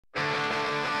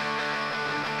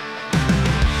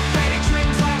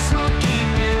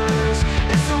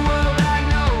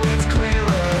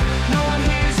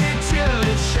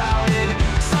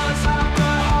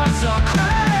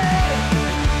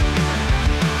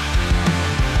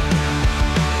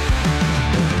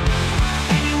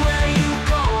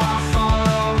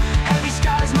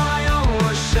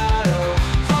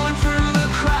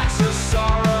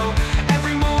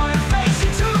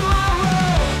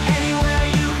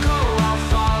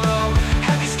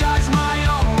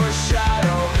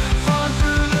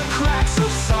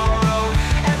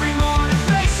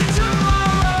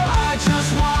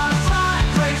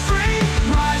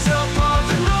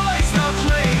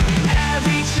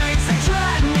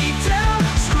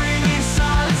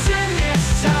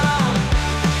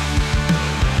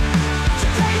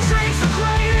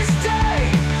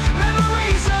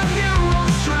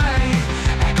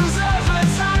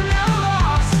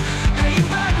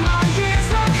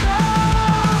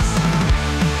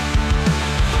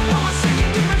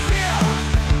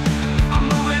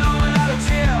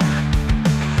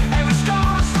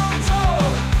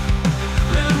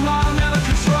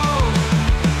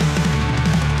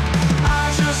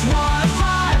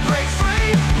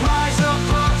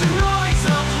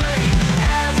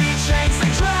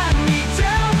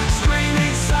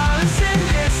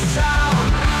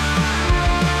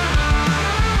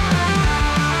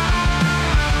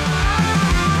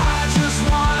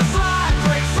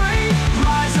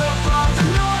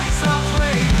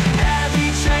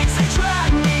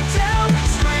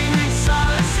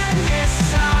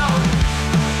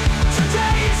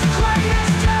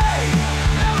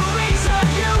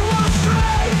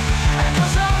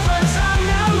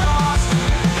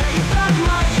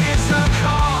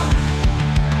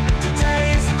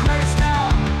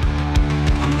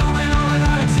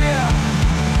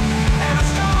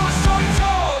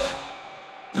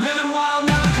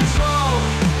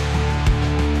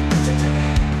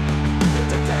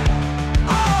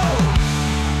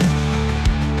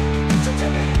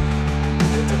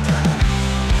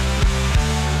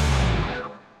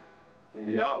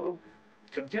Yo,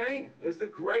 today is the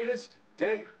greatest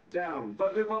day down.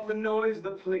 But above the noise,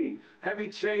 the plea, heavy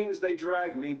chains they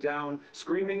drag me down,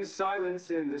 screaming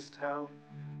silence in this town.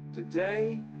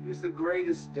 Today is the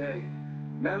greatest day.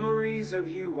 Memories of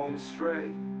you won't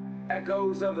stray.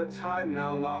 Echoes of a time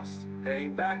now lost,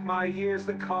 paying back my years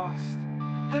the cost.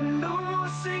 And no more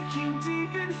sinking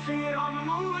deep in fear. I'm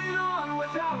moving on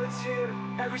without a tear.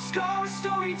 Every scar a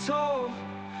story told,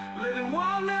 living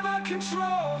wild, never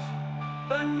control.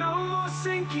 But no more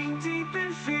sinking deep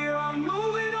in fear. I'm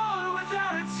moving on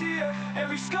without a tear.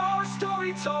 Every scar a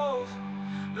story told,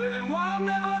 living wild,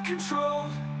 never controlled.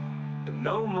 But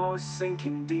no more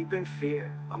sinking deep in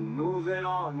fear. I'm moving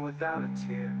on without a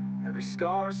tear. Every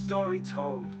scar a story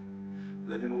told,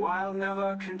 living wild,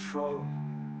 never controlled.